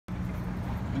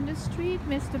In the street,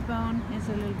 Mr. Bone is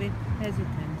a little bit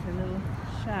hesitant, a little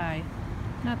shy,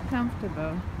 not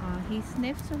comfortable. He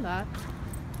sniffs a lot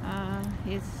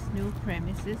his new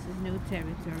premises, his new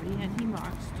territory, and he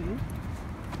marks too.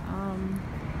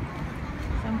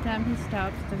 Sometimes he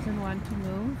stops, doesn't want to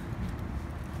move.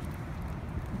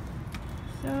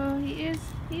 So he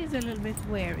is a little bit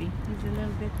wary. He's a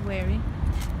little bit wary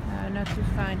not to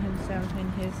find himself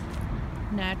in his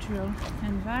natural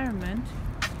environment.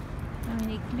 I mean,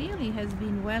 he clearly has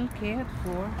been well cared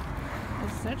for.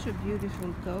 Has such a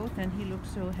beautiful coat, and he looks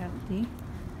so healthy.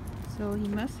 So he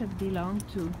must have belonged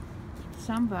to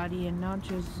somebody and not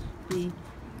just be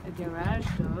a garage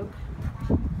dog.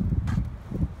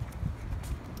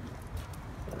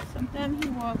 Sometimes he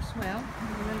walks well,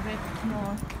 a little bit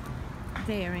more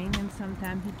daring, and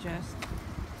sometimes he just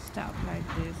stops like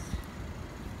this,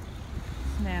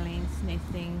 smelling,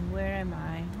 sniffing. Where am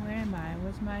I? Where am I?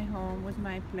 Where's my home? Where's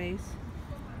my place?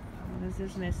 This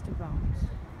is Mr. Bones.